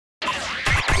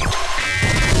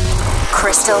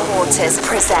Crystal Waters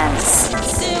presents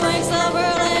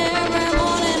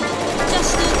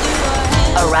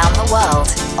Around the World,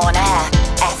 on air,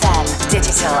 FM,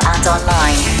 digital and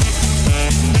online.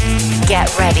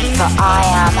 Get ready for I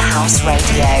Am House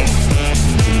Radio.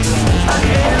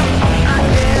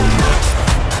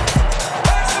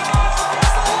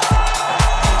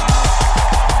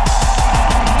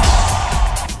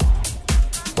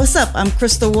 What's up? I'm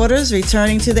Crystal Waters,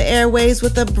 returning to the airways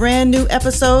with a brand new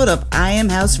episode of I Am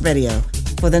House Radio.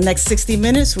 For the next 60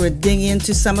 minutes, we're digging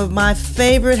into some of my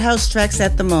favorite house tracks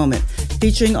at the moment,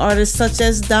 featuring artists such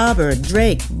as Dauber,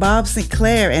 Drake, Bob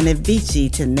Sinclair, and Avicii,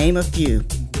 to name a few.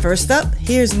 First up,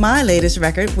 here's my latest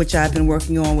record, which I've been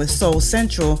working on with Soul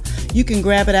Central. You can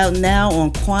grab it out now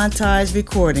on Quantize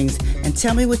Recordings, and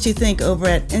tell me what you think over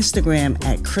at Instagram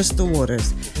at Crystal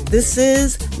Waters. This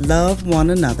is Love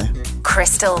One Another.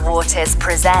 Crystal Waters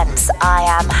presents I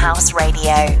Am House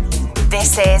Radio.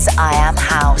 This is I Am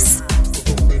House.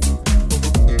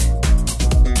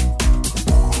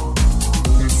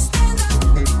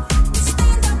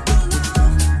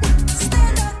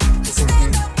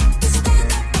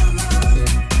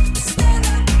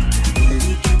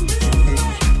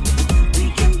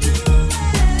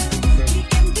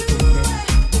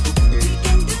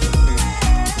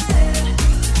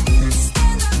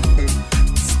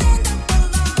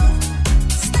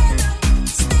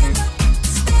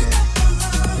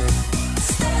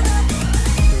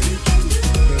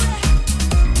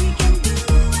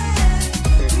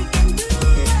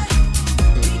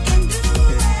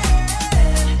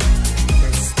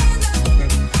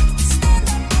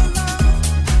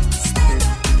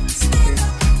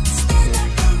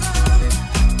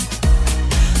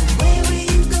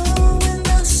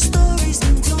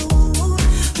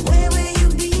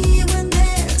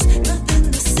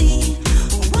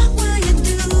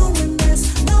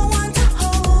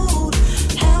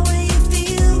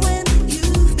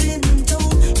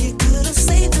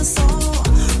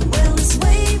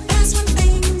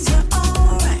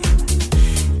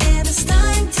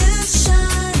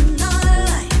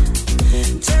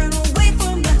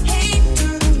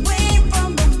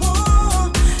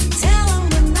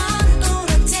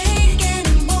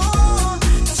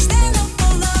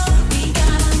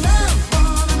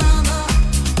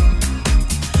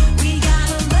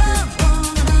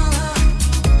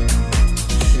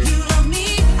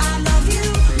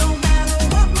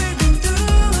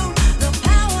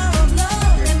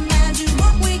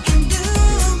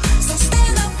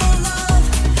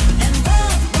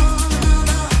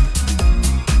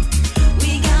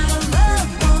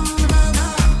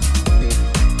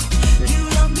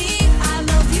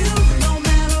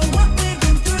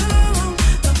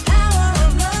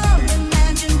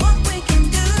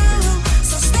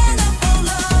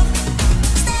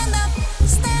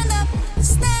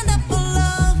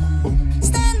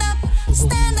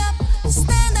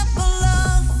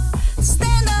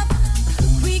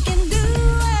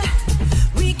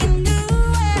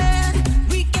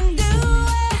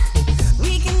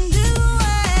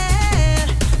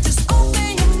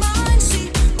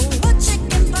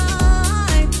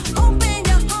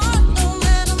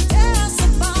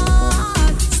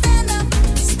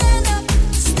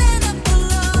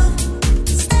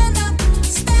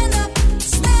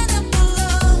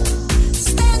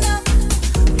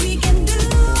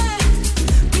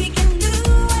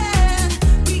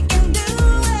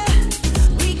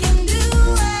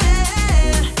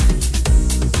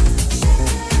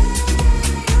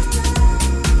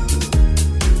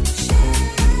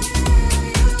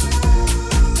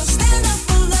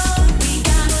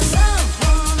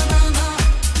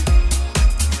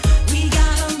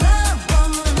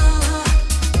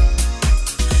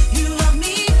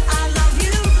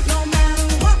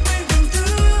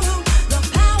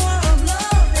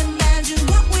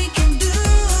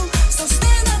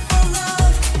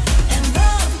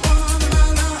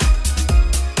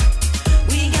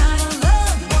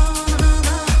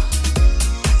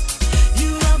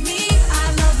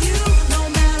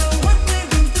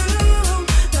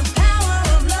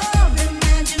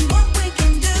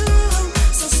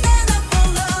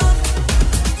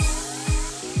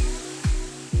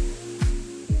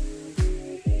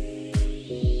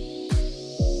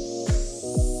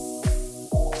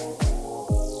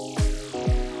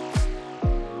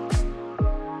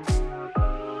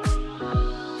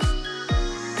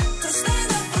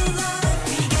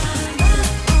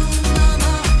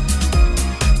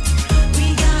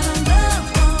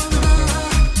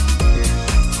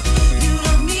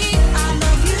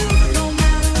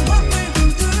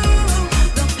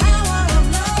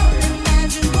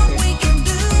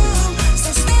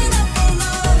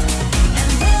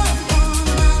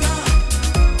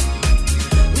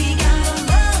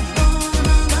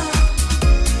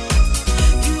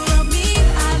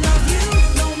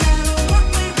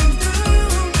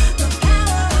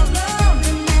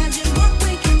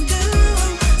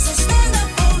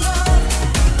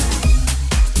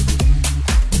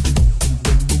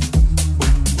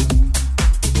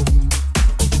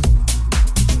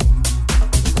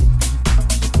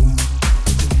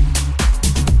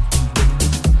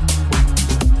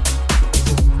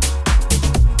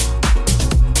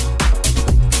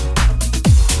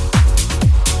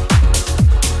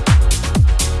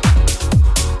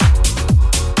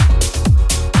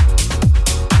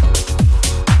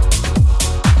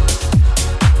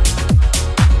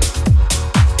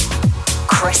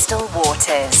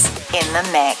 in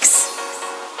the mix.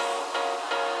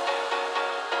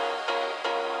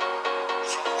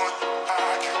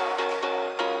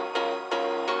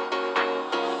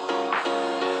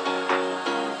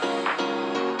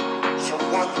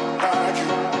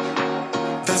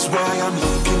 That's why I'm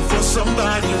looking for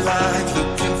somebody like,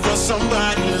 looking for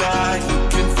somebody like,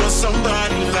 looking for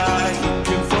somebody like,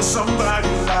 looking for somebody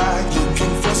like,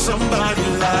 looking for somebody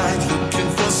like,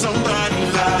 looking for somebody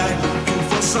like, looking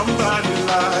for somebody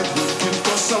like, looking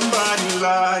for somebody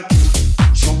like,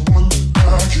 someone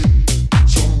like you,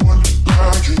 someone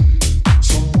like you,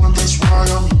 someone. That's why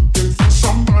I'm looking for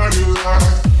somebody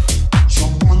like,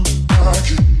 someone like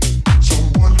you,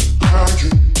 someone like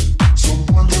you,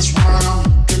 someone. That's why I'm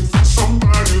looking for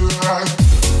somebody like,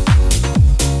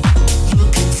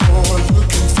 looking for you,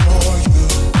 looking for you,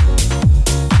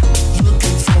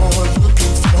 looking for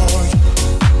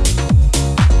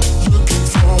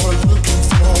you, looking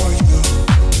for you.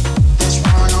 That's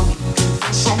why I'm looking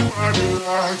for somebody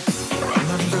like. I'm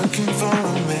not looking for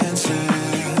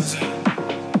romances,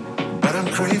 but I'm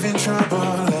craving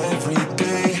trouble every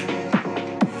day,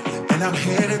 and I'm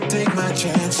here to take my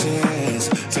chances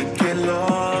to get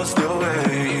lost the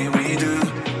way we do.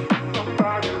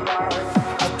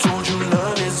 I told you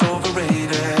love is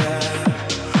overrated,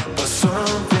 but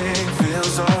something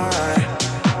feels alright.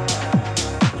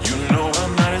 You know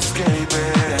I'm not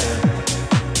escaping,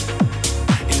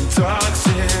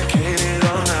 intoxicated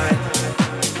all night.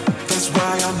 That's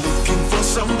why I'm looking for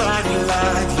somebody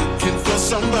like, looking for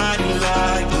somebody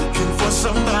like, looking for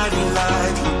somebody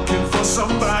like, looking for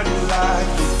somebody like,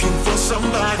 looking for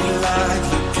somebody like,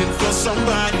 looking for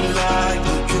somebody like,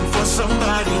 looking for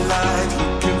somebody like,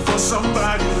 looking for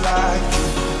somebody like,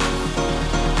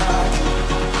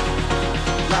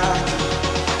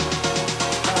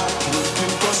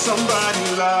 looking for somebody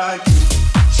like,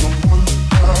 someone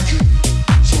like you,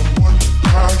 someone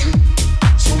like you,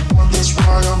 someone. That's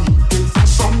why I'm looking for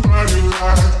somebody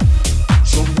like,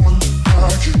 someone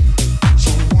like you,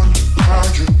 someone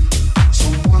like you,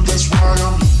 someone. That's why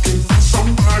I'm looking for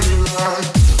somebody like,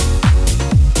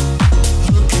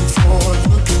 looking for you,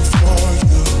 looking for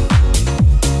you,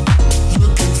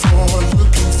 looking for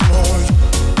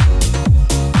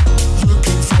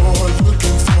you,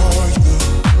 looking for you.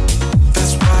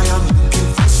 That's why I'm looking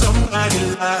for somebody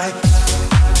like.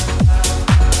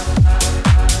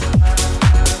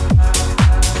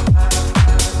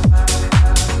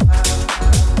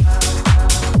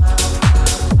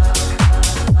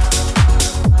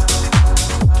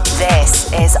 This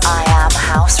is I Am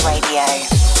House Radio.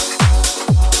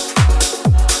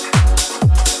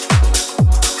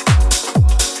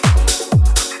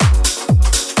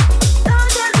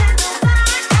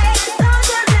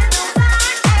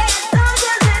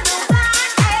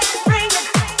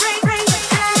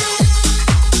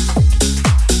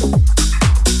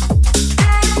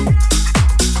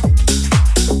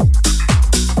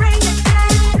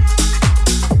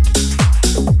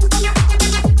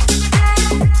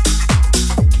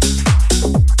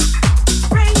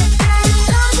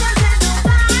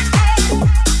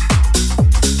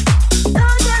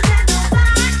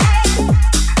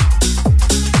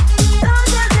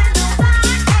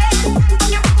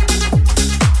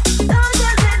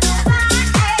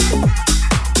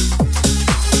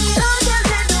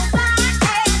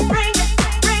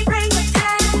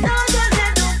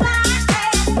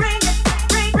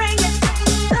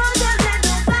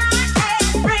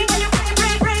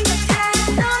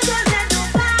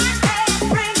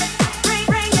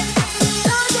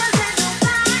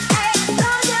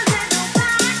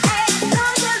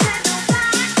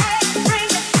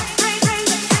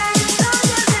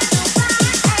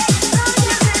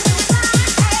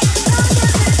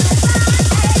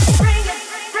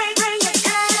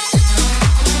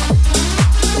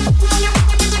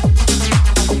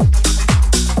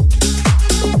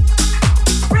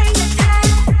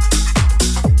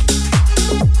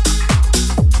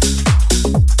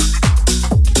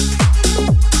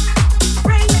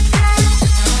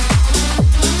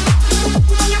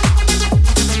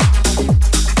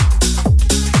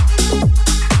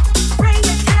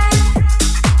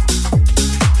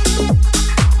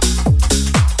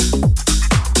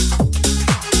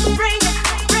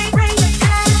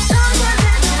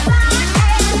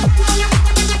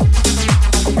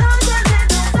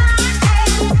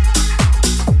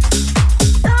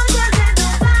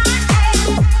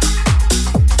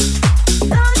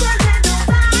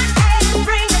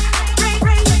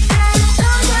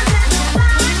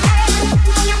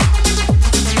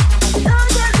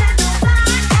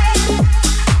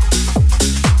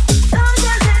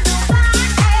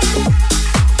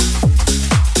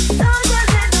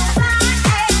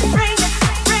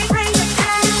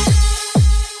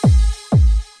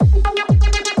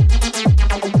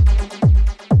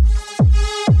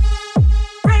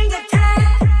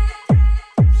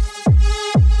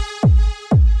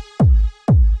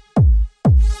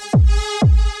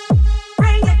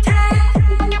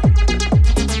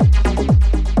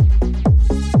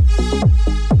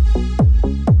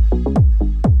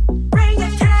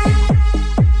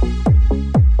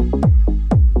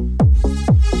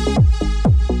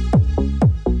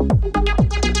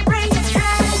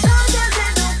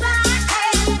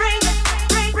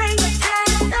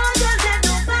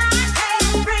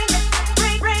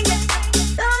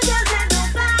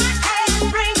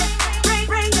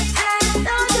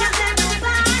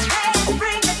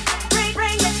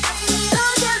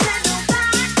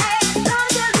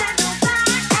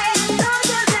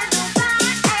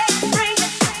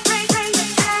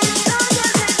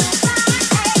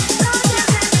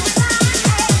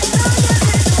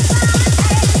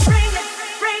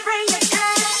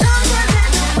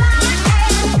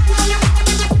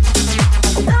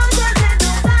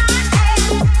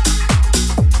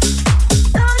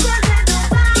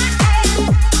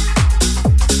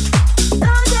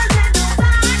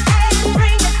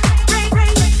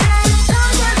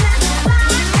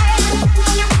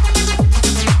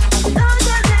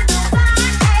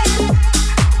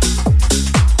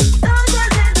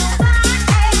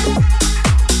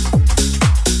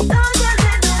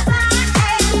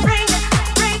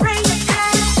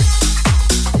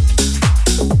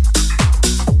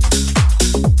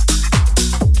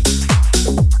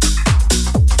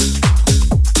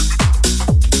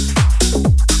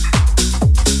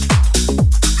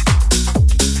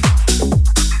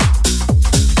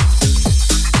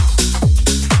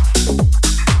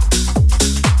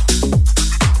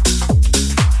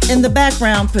 In the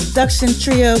background, production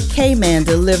trio K-Man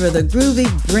deliver the groovy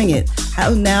Bring It,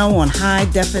 out now on high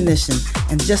definition.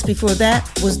 And just before that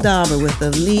was Dauber with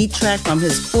the lead track from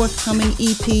his forthcoming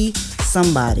EP,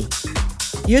 Somebody.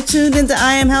 You're tuned into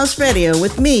I Am House Radio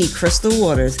with me, Crystal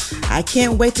Waters. I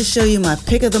can't wait to show you my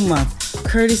pick of the month,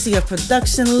 courtesy of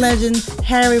production legend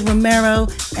Harry Romero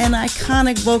and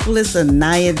iconic vocalist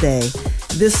Anaya Day.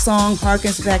 This song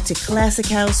harkens back to classic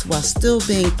house while still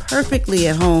being perfectly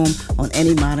at home on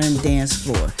any modern dance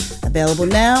floor. Available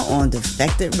now on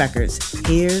Defected Records.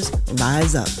 Here's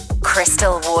Rise Up.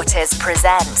 Crystal Waters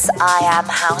presents I Am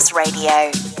House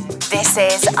Radio. This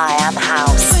is I Am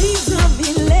House. Waves of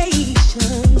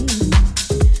elation,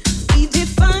 we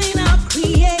define our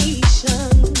creation.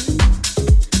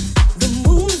 The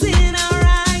moon's in our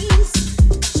eyes,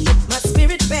 strip my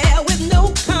spirit bare with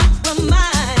no compromise.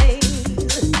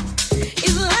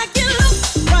 It's like you look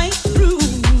right through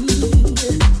me.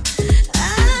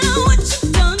 Ah, what you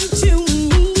done to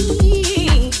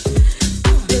me.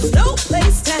 There's no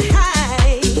place to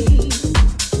hide,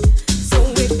 so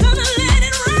we're gonna let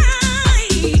it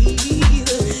ride.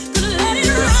 Gonna let it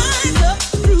rise up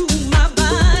through my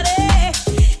body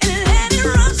and let it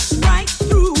rush right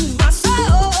through my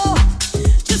soul.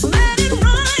 Just let it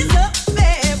rise up,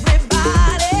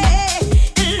 everybody,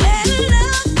 and let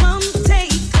love come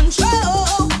take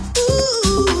control.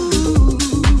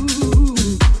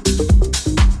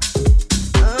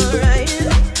 Alright.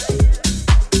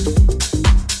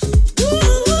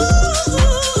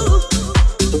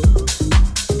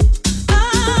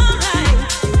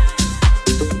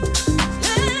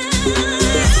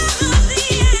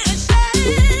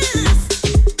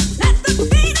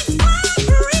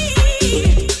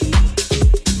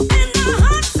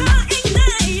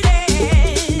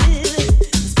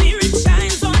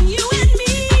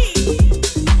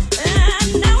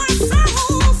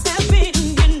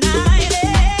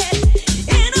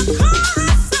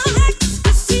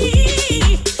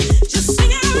 Just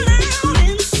sing out loud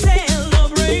in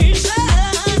celebration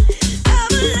of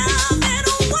love and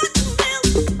what will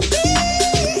be.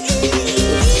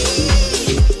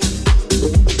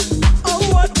 Oh,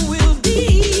 what will be.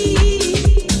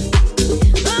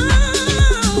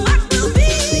 Oh, what will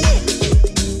be.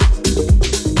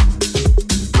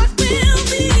 What will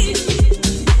be.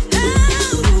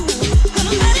 Oh,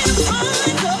 gonna let it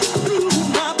rise up through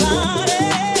my body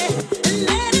and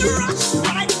let it rush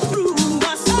right through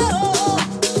my soul.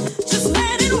 Just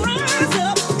let it rise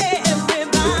up,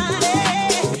 everybody,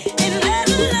 and let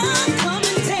love come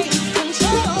and take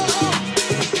control.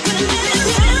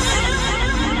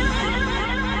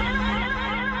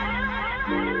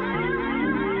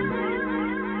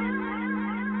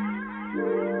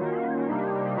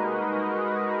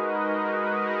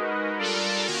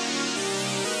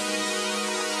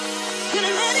 Gonna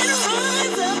let it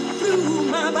rise up through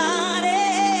my body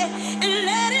and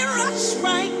let it rush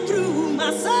right through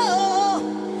my soul.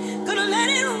 Gonna let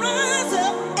it rise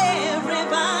up,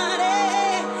 everybody,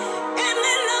 and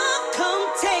let love come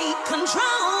take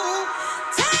control.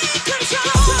 Take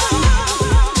control.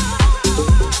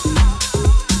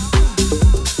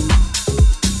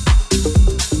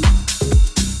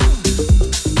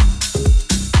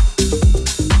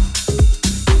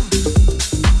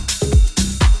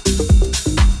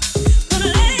 Gonna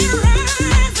let it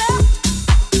rise up.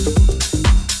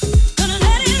 Gonna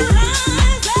let it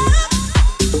rise up.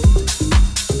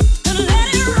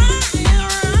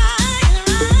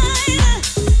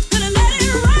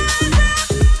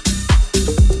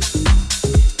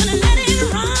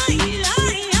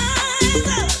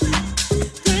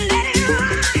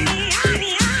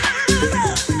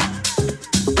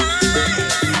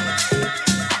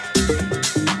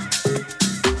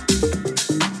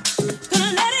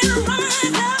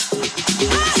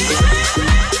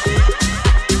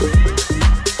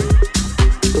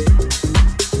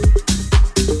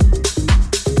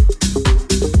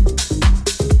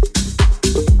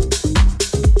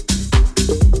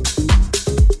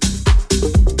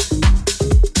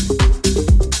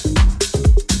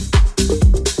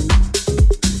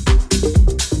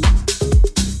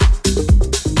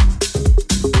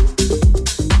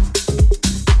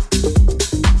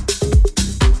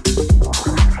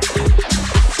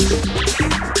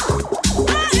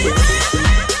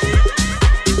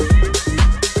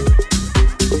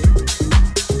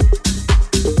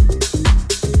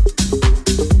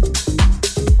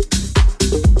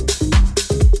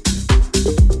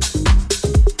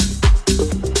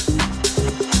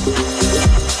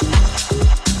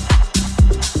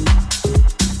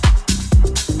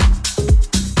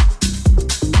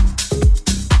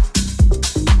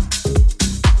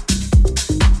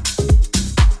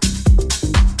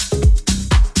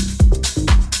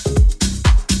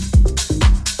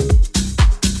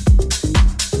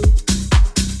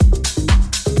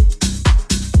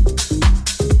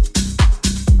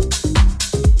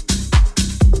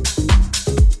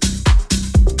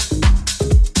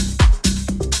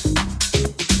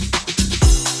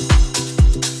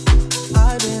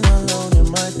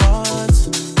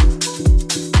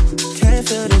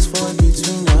 feel this void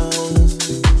between us.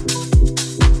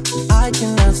 I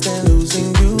cannot stand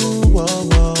losing you. Whoa,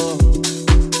 whoa.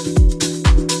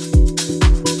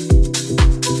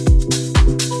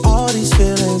 All these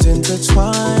feelings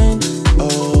intertwined.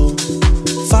 Oh,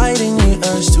 fighting the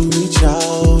urge to reach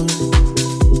out,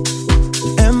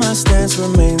 and my stance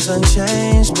remains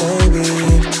unchanged, baby.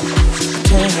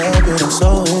 Can't help it, I'm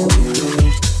so into you.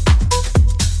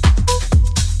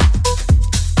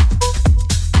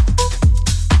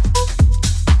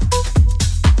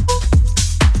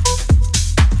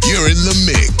 You're in the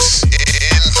mix.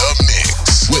 In the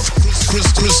mix with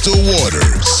Crystal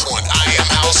Waters on I Am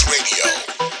House Radio.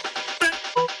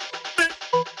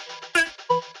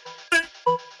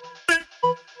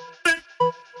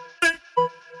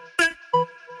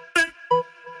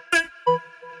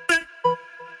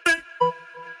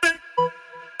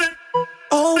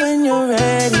 Oh, when you're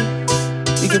ready,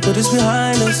 we can put this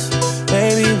behind us.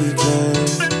 Maybe we can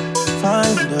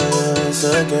find us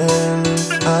again.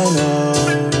 I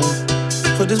know.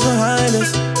 Put this behind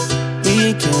us,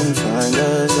 we can find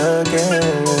us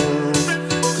again.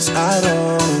 'Cause I don't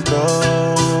wanna go.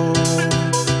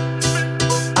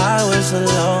 I was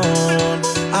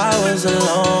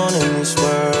alone in this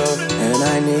world, and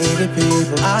I needed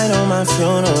people. I know my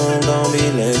funeral gon' be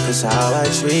lit, 'cause how I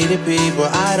treated people.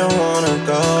 I don't wanna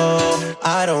go,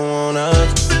 I don't wanna.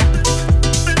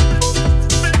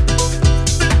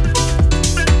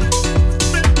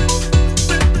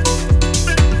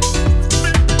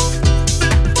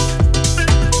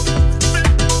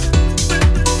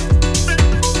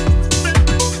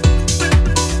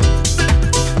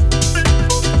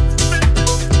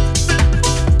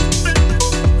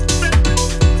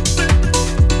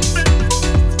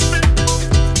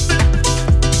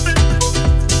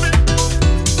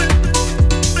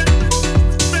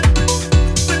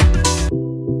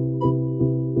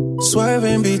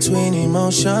 Swerving between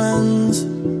emotions,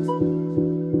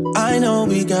 I know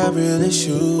we got real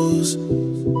issues.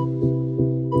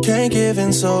 Can't give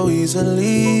in so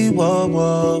easily. Whoa,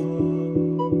 whoa.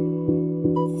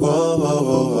 Whoa, whoa,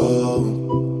 whoa, whoa.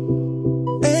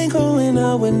 Ain't going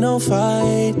out with no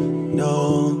fight, no.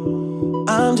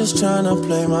 I'm just trying to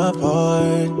play my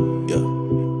part, yeah.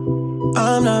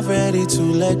 I'm not ready to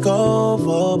let go,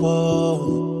 whoa, whoa.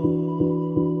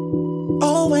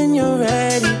 Oh, when you're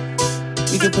ready,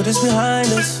 we can put this behind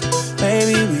us.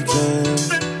 Maybe we can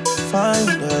find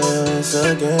us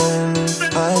again.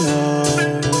 I know.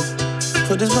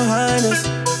 Put this behind us,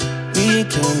 we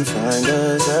can find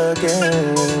us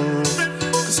again.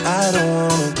 'Cause I don't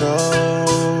wanna go.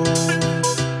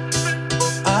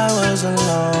 I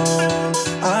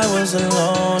was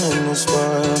alone in this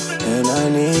world, and I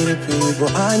needed people.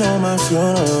 I know my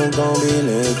funeral gon' be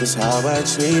lit, 'cause how I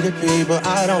treated people.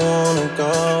 I don't wanna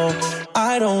go, I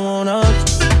don't wanna.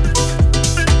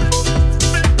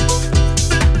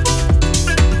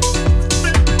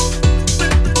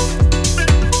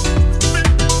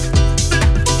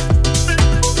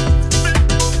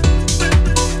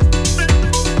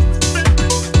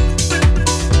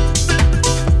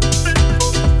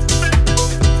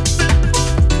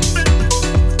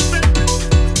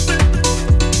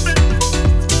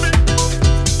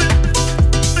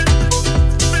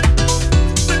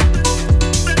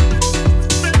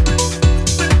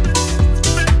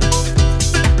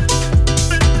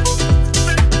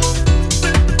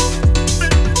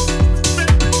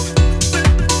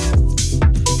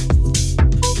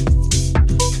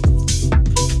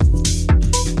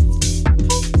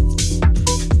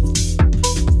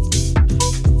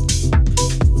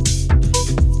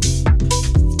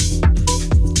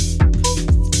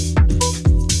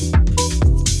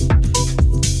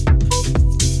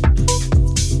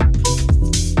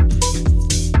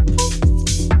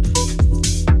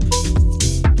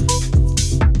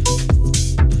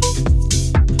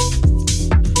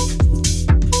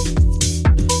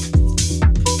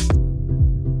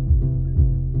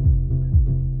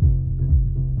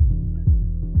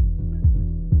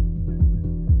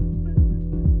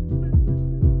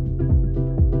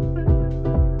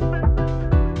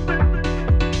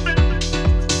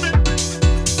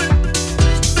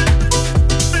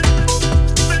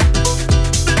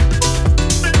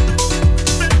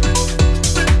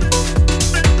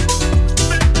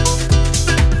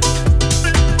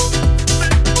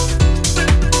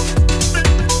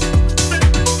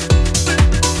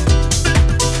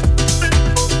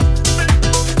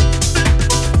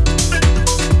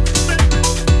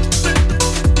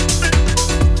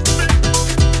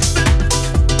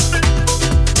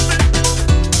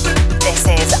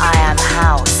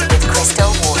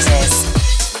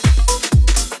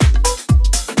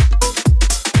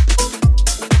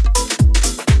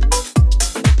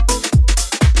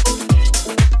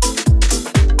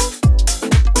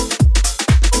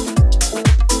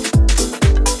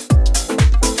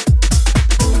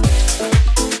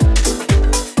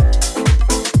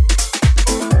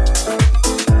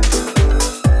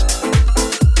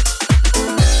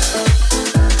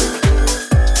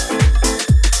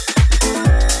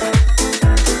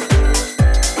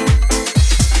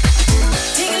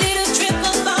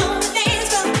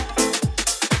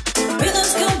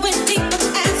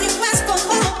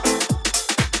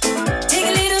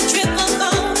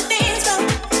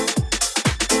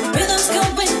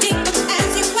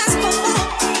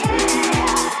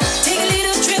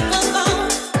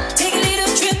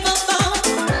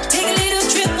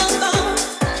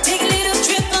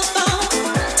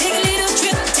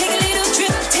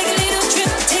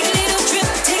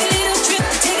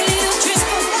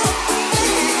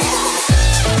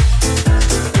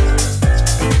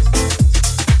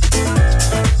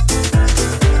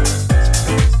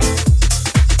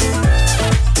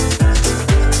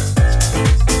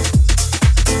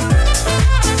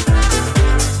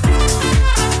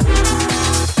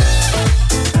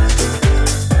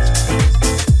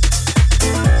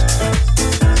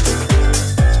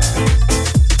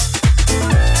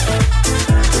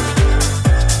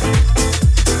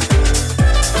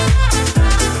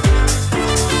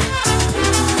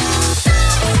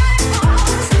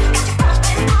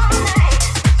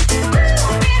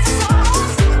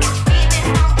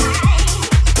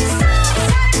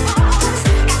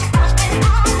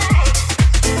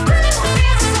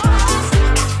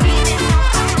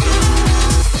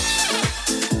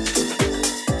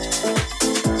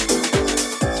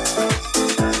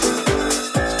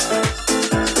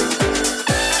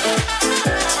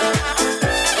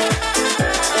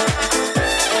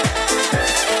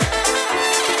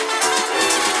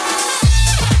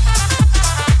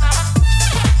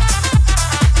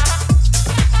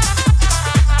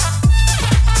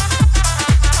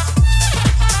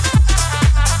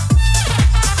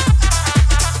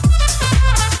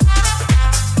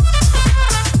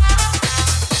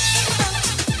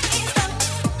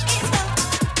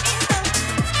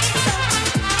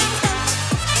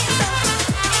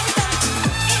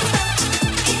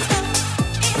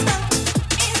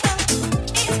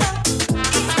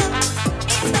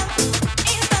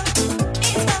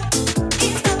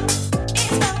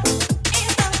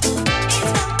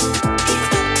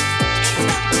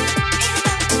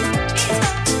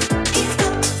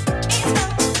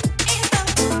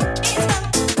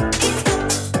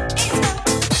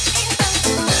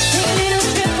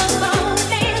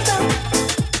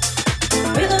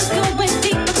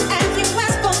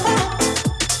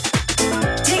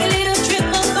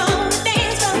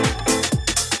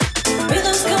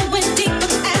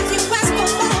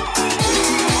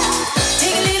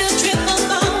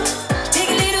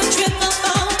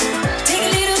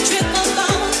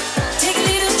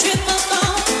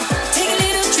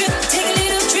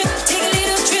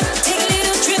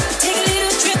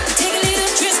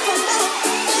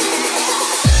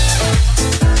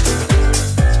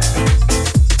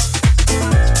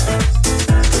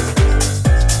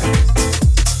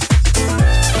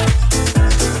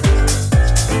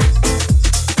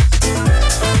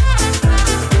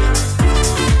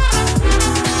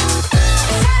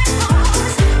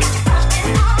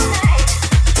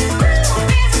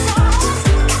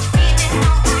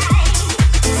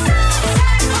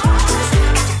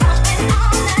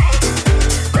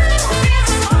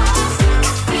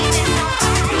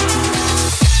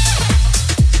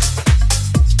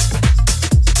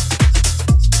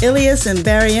 Elias and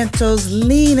Barrientos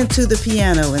lean into the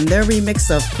piano in their remix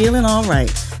of Feeling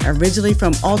Alright, originally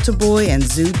from Altar Boy and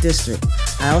Zoo District.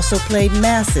 I also played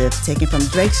Massive, taken from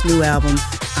Drake's new album,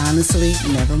 Honestly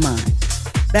Nevermind.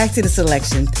 Back to the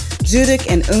selection.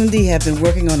 Judik and Undi have been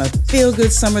working on a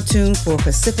feel-good summer tune for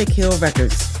Pacific Hill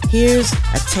Records. Here's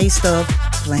a taste of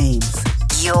Flames.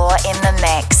 You're in the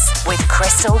mix with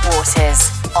Crystal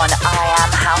Waters on I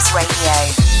Am House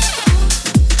Radio.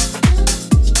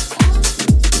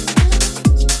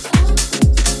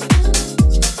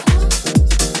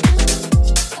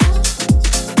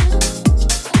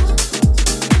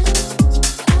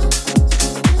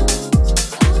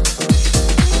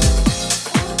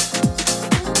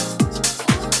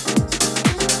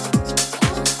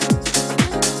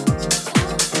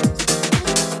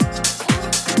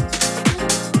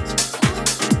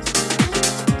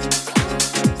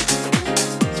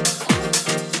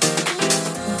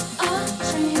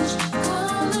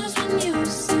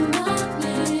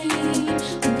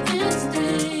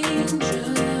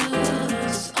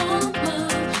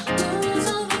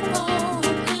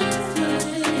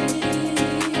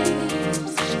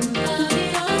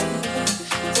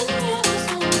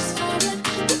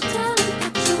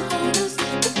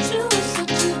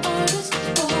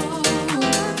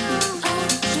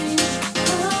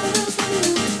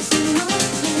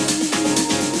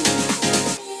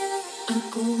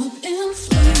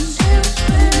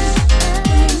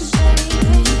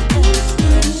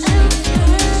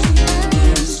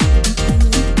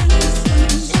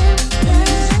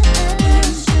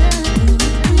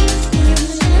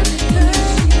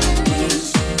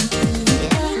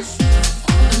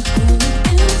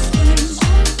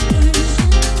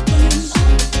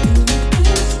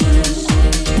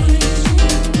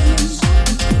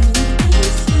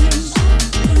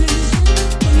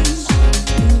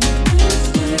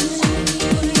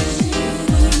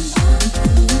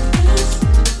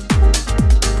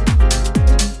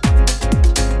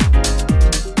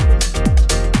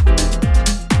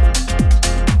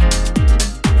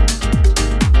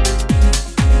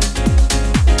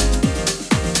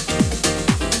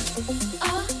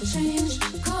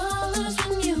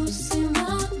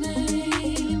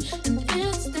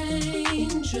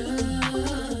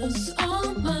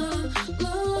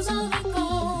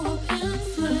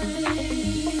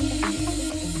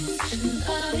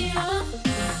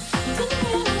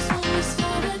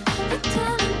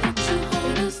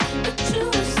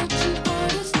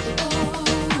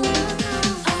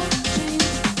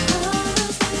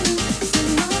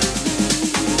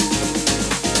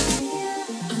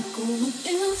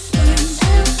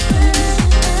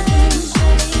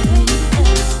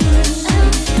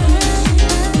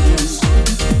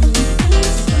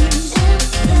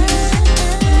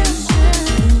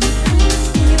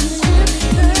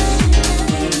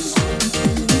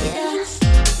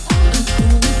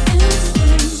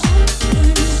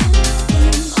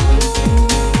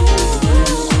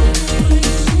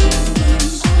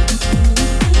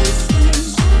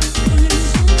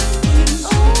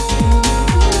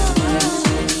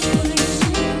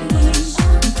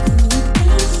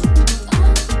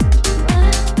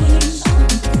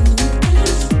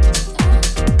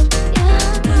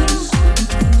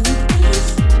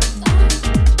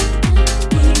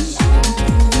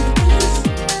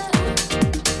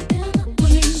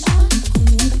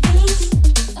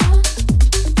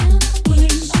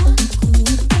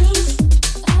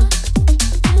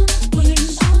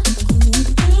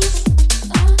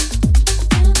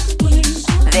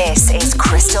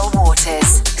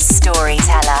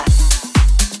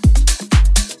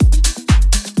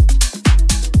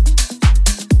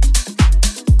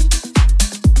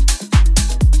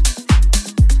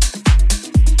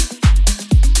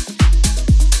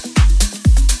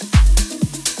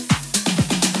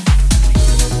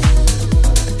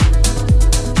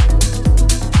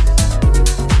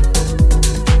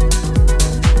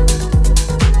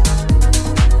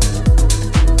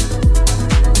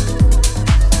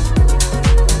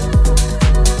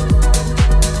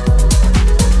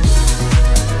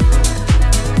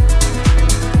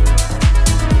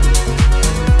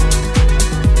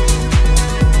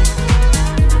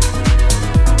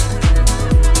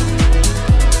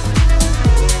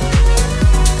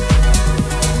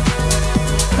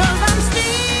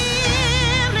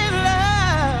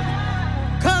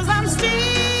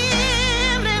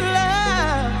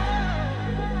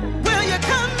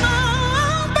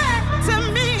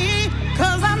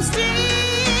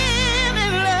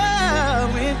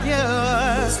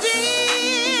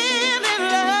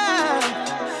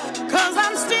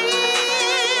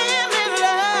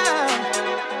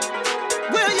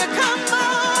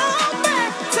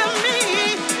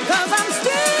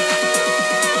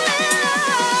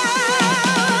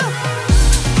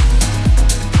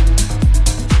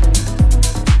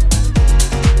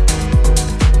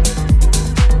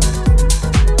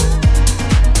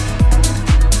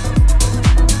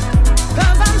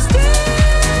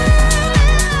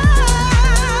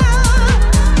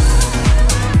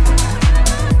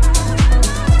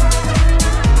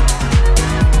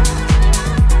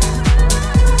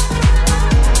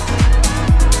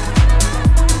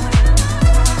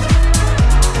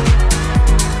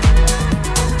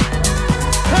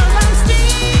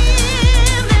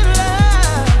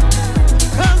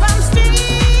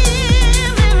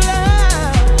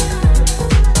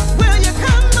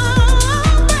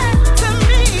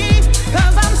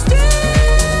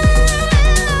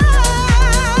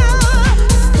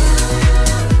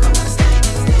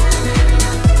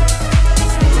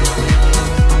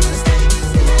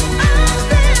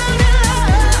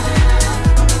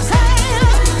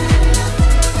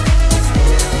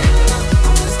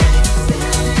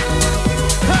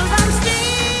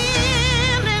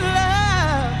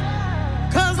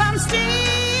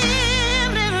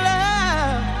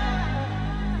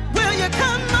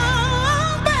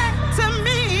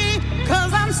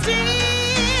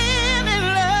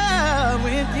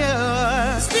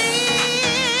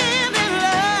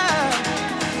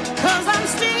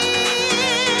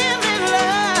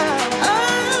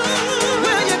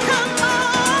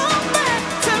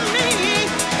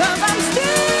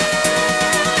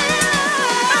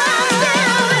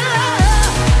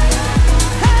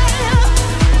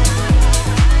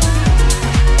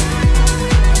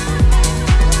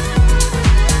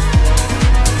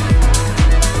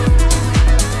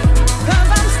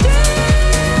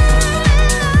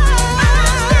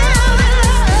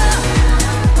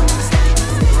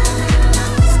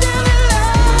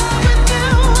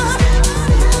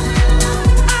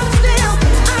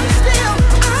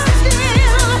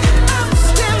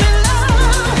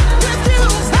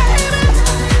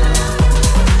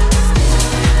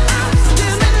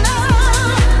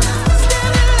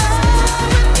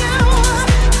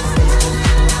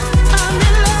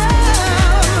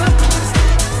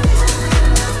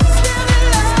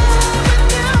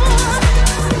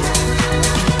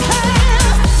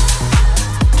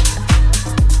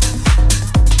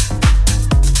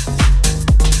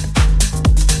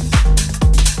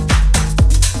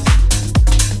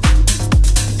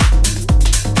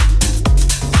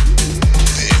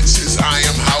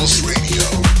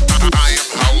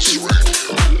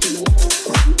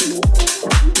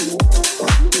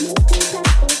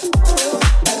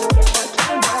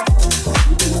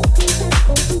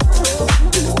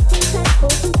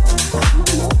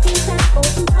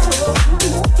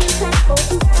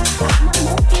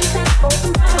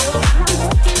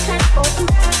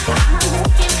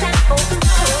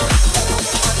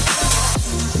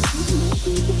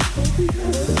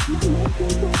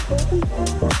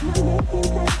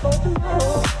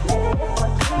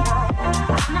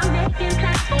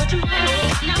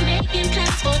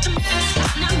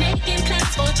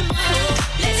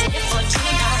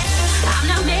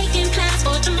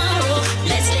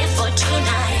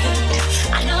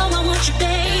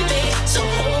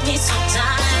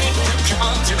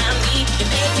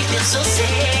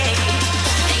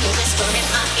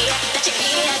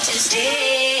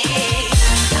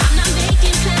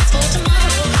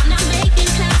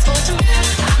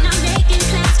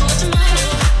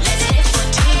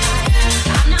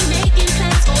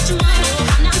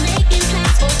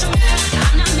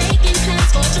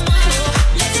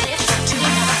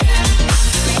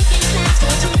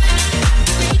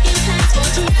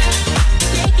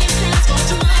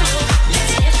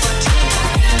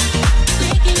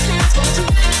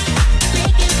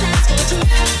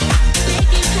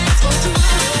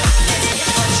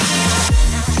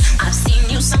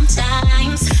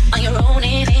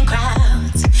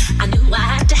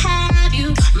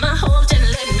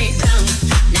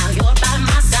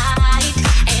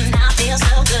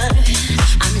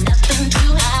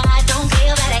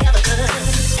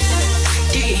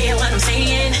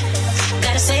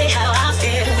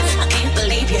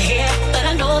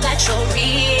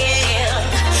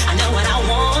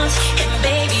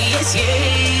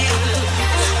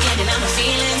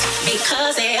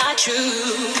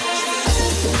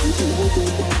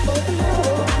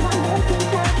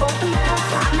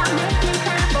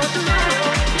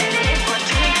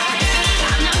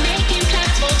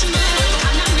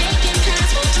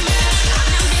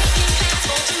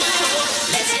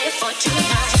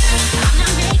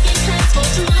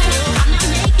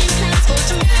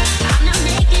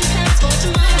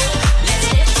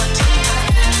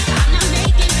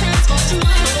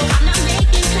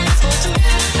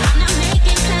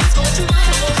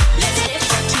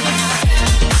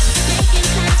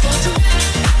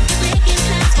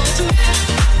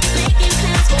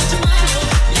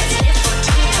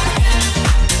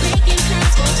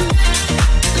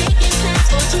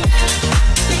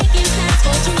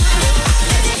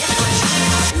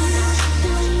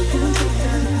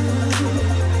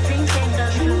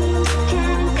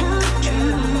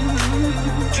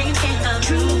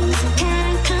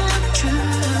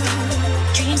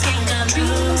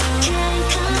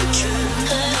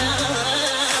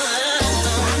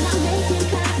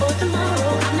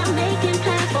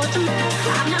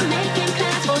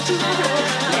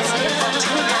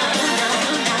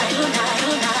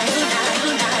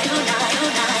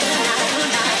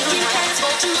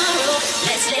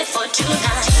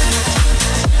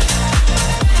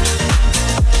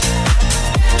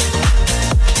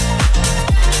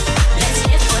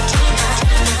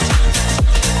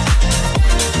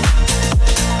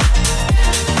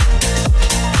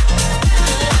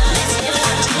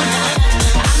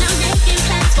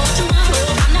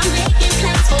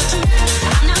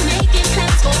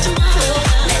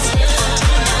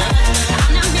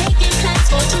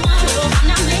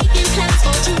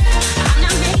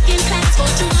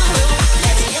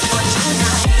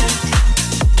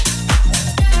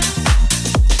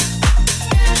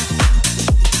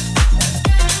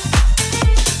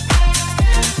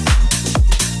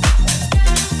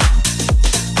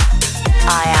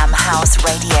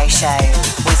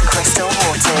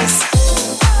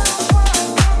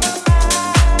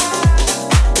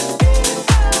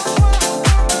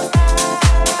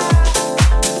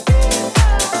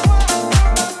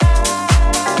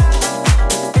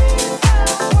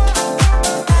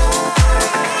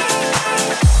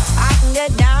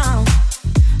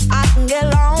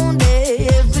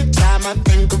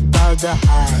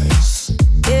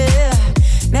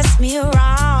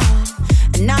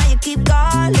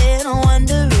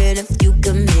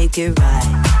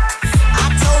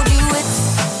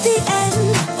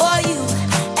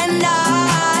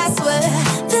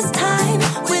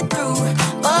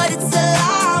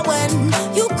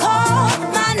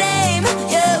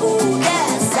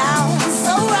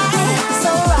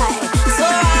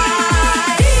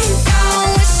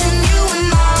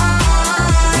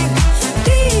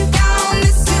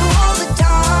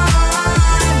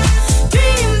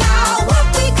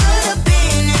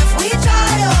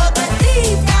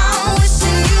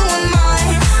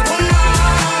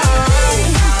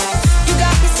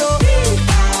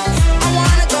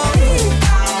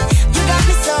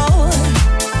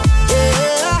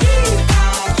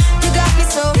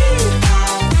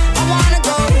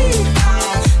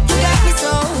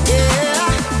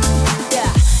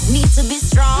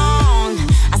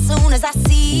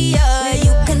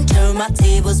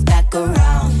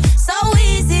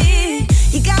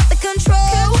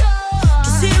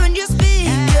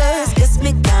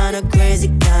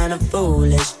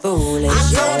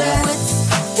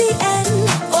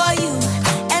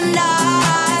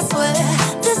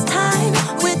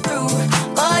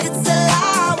 But it's a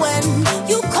lie when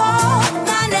you call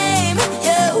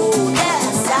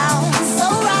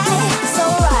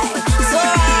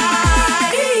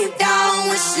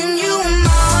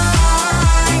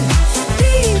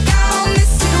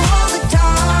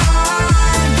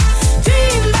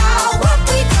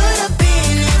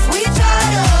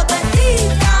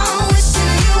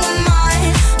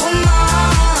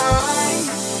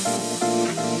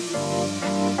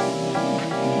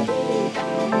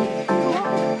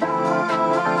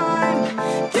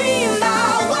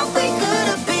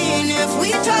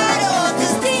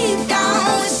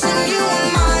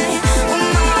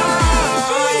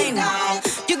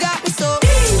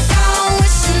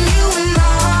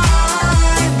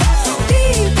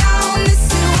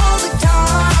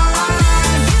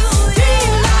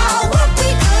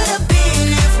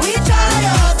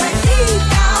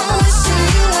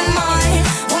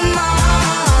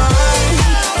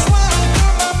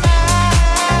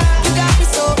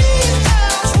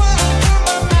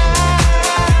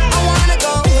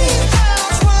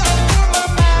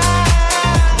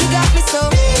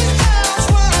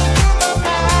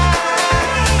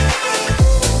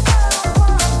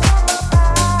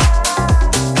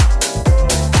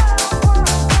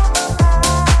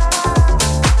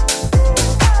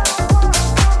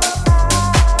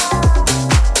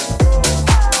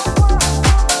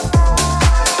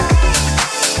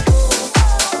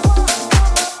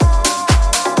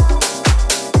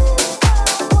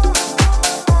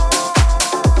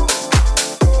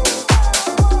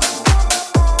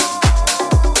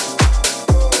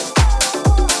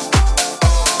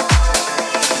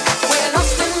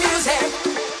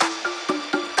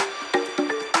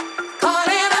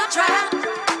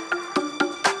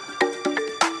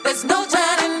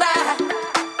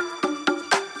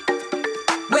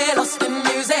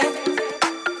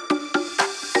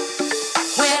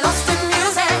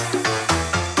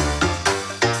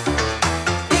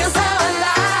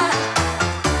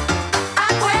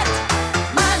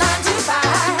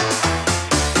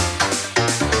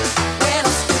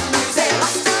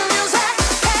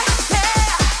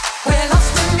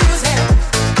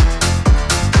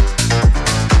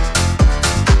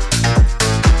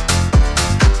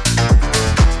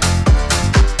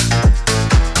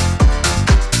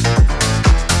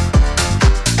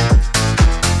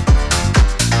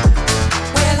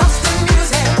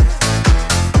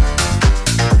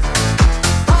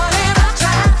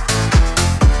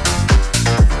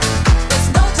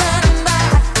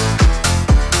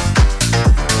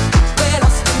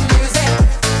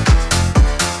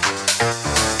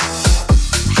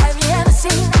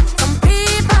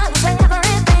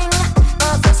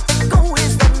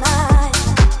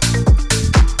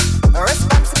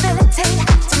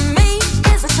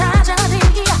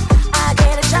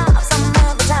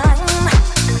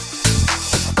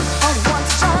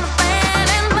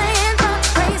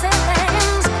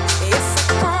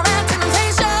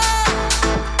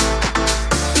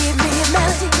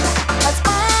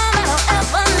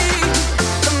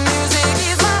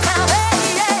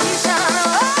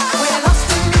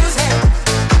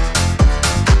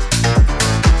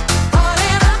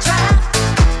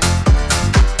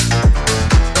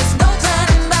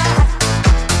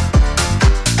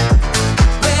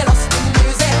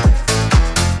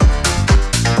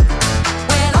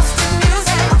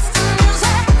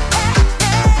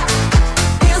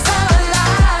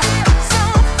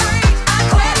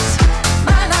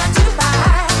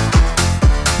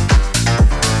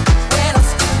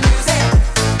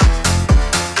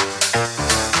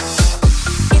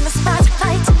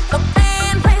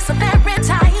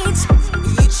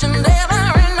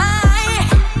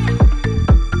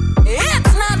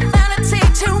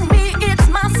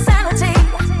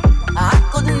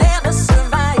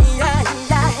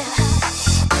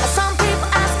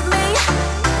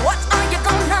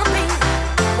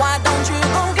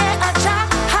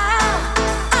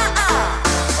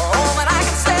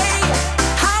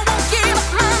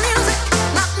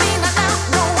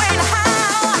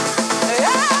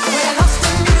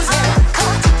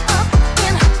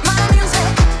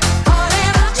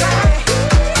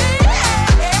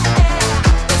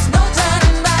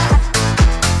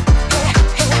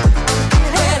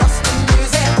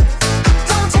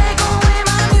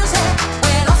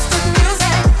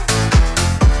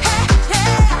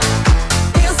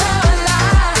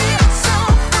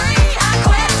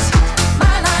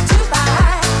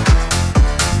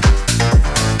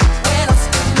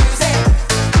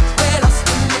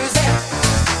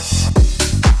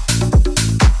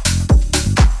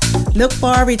Milk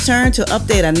Bar returned to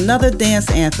update another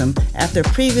dance anthem after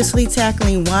previously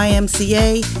tackling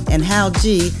YMCA and Hal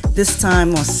G, this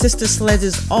time on Sister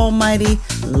Sledge's almighty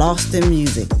Lost in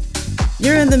Music.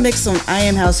 You're in the mix on I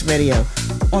Am House Radio.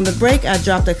 On the break, I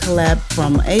dropped a collab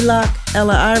from A-Lock,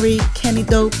 Ella Irie, Kenny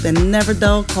Dope, and Never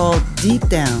Dull called Deep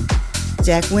Down.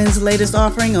 Jack Wynn's latest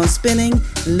offering on Spinning,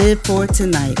 Live for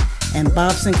Tonight, and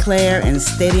Bob Sinclair and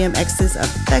Stadium X's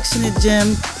affectionate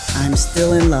gem, I'm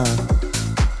Still in Love.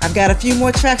 I've got a few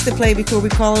more tracks to play before we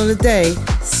call it a day.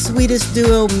 Swedish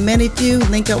duo Many Few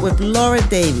link up with Laura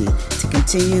Davey to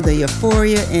continue the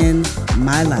euphoria in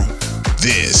My Life.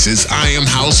 This is I Am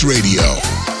House Radio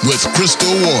with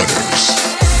Crystal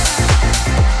Waters.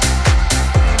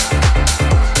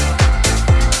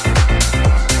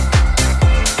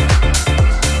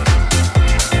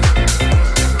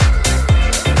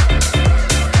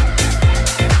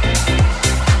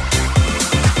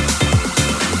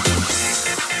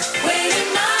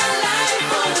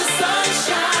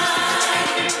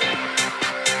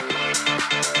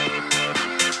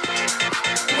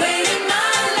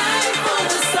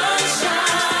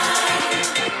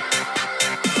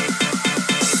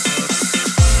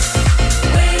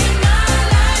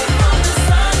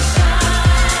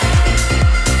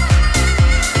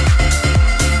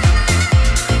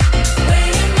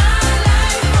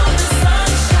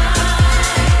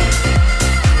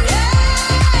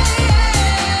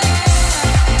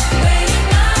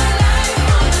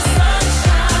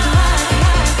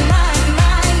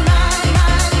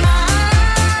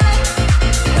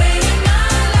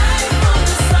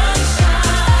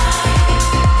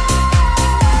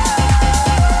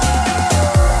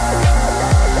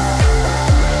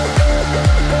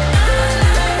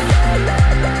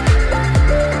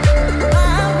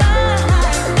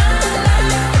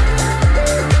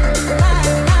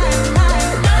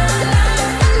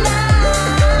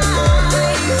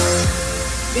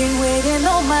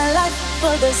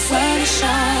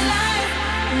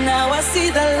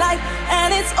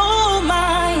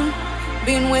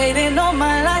 Waiting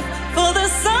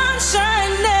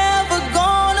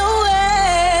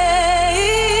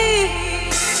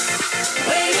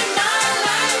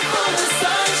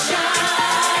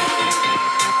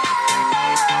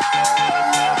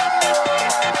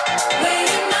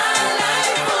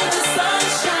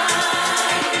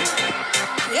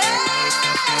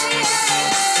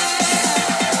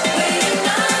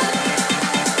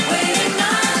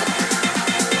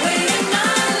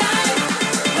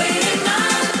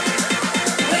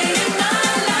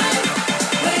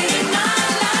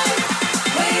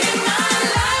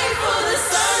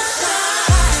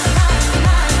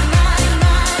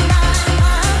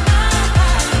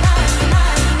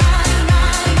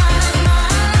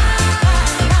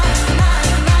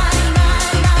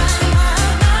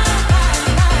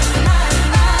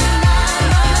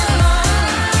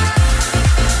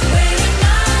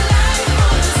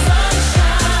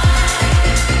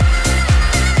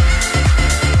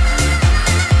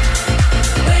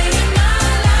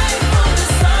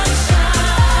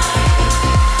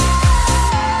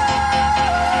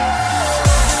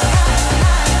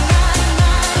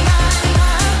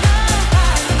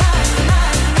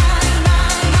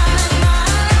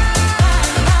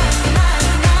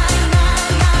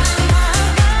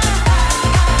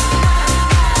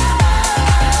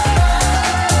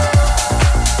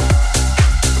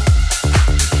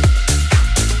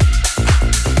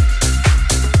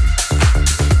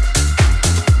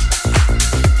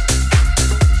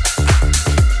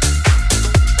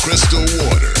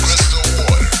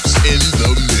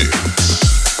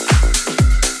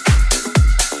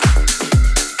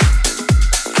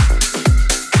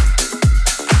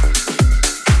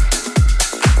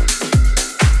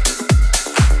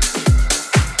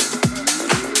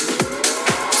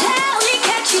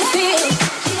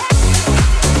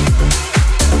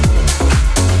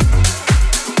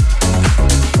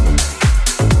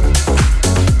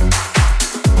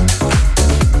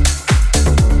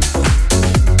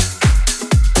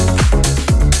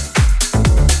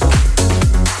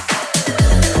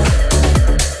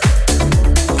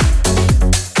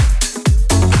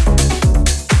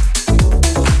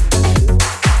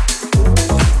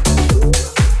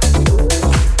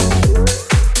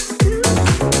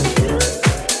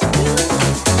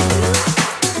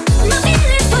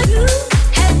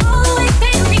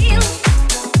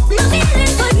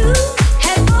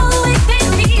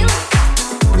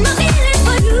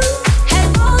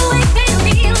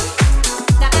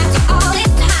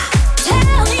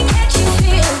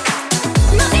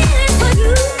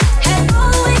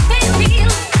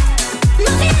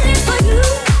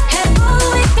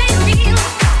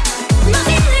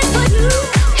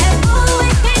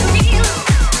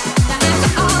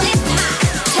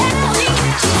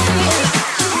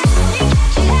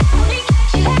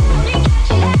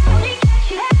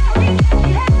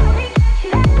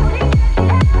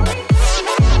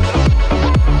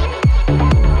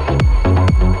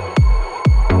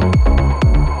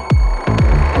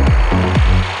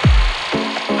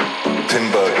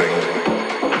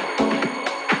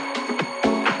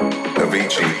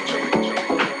Avicii.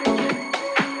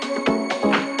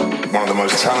 One of the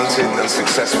most talented and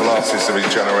successful artists of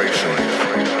his generation.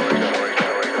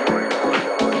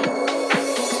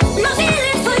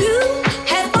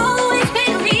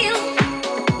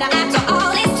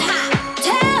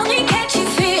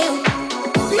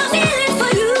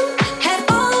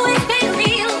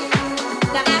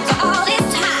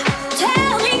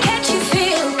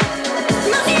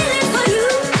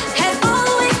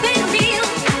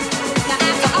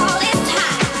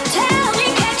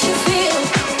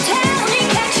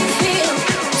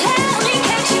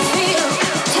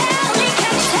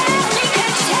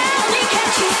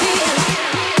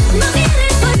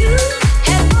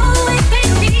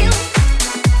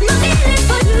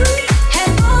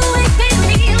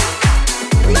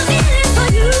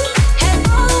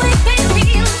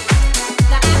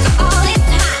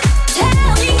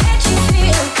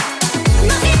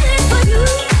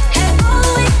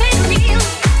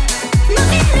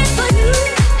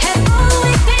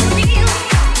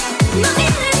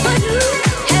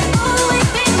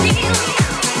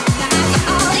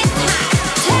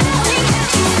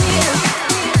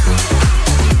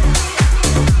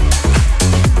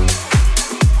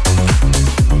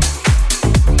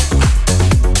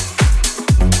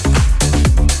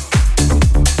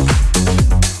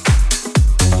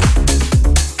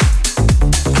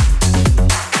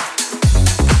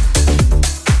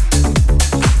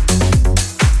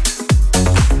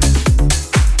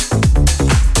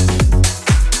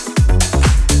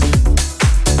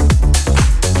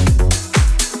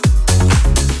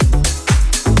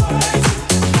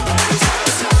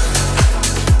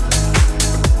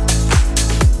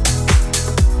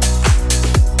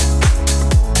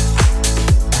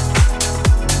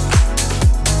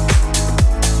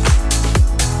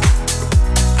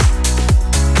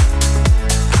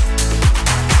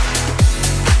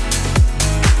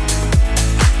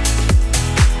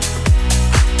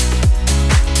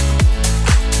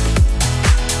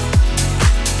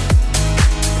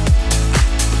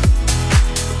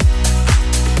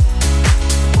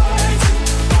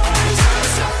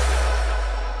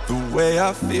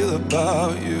 I feel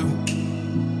about you.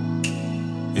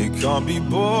 It can't be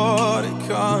bought, it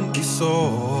can't be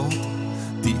sold.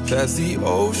 Deep as the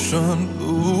ocean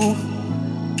blue,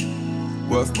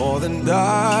 worth more than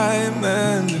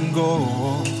diamond and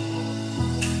gold.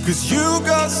 'Cause you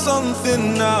got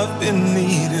something I've been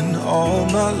needing all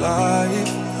my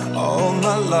life, all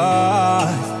my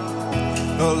life.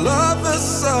 All of a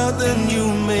sudden you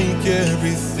make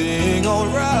everything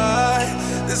alright.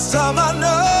 This time I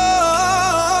know,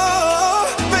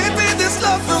 baby, this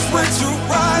love feels way too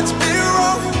right to be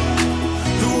wrong.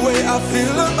 The way I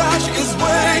feel about you is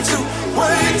way too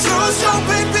strong.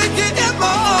 Baby, get in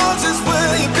my arms is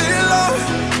where you belong.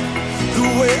 The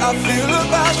way I feel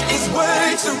about you is way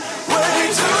too strong. Way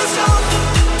too strong.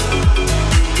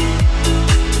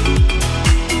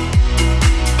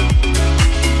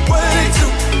 Way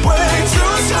too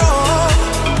strong.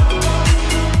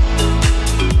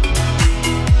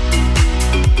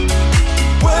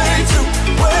 Way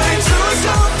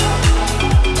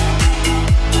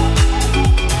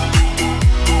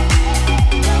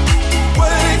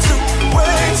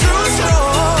too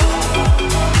strong.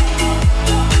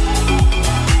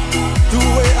 The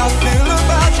way I feel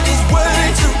about you is way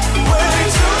too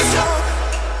strong.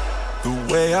 The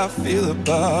way I feel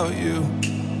about you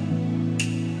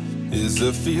is a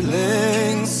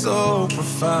feeling so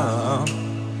profound.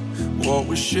 What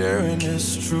we're sharing is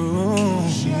true.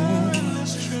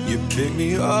 You pick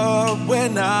me up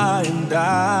when I'm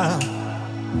down.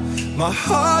 My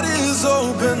heart is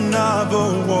open, I've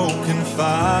awoken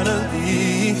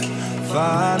finally.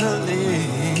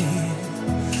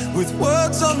 With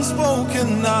words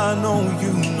unspoken, I know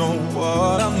you know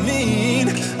what I mean.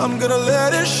 I'm gonna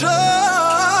let it show.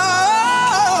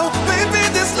 Baby,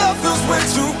 this love feels way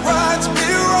too right to be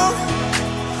wrong.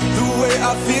 The way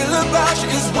I feel about you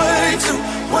is way too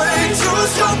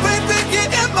strong. Baby, get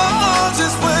in my arms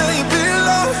is where you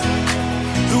belong.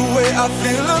 The way I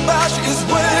feel about you is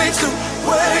way too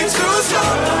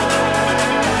strong.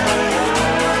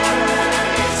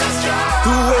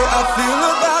 The way I feel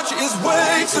about you is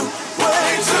way too strong. Way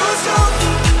too strong.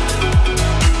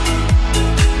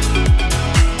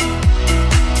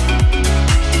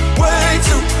 Way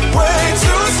too strong. Way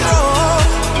too strong.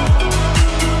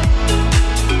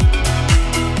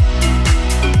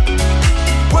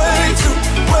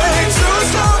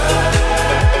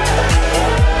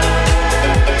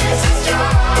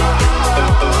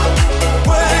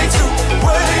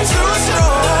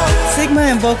 Sigma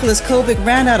and vocalist Kovic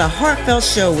ran out a heartfelt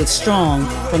show with Strong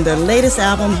from their latest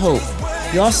album, Hope.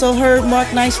 You also heard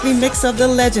Mark Knight's remix of the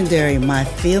legendary My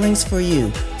Feelings for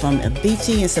You from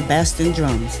Avicii and Sebastian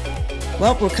Drums.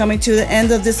 Well, we're coming to the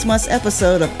end of this month's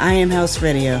episode of I Am House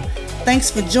Radio. Thanks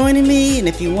for joining me, and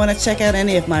if you want to check out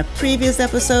any of my previous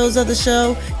episodes of the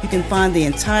show, you can find the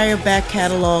entire back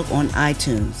catalog on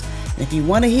iTunes. And if you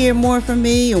want to hear more from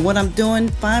me and what I'm doing,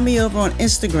 find me over on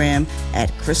Instagram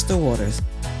at Crystal Waters.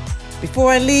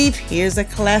 Before I leave, here's a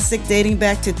classic dating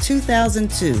back to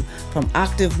 2002 from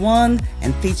Octave One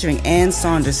and featuring Ann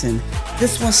Saunderson.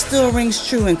 This one still rings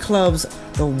true in clubs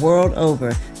the world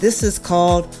over. This is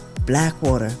called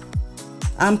Blackwater.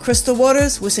 I'm Crystal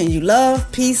Waters, wishing you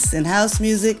love, peace, and house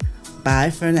music. Bye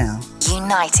for now.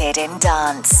 United in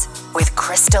Dance with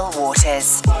Crystal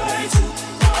Waters.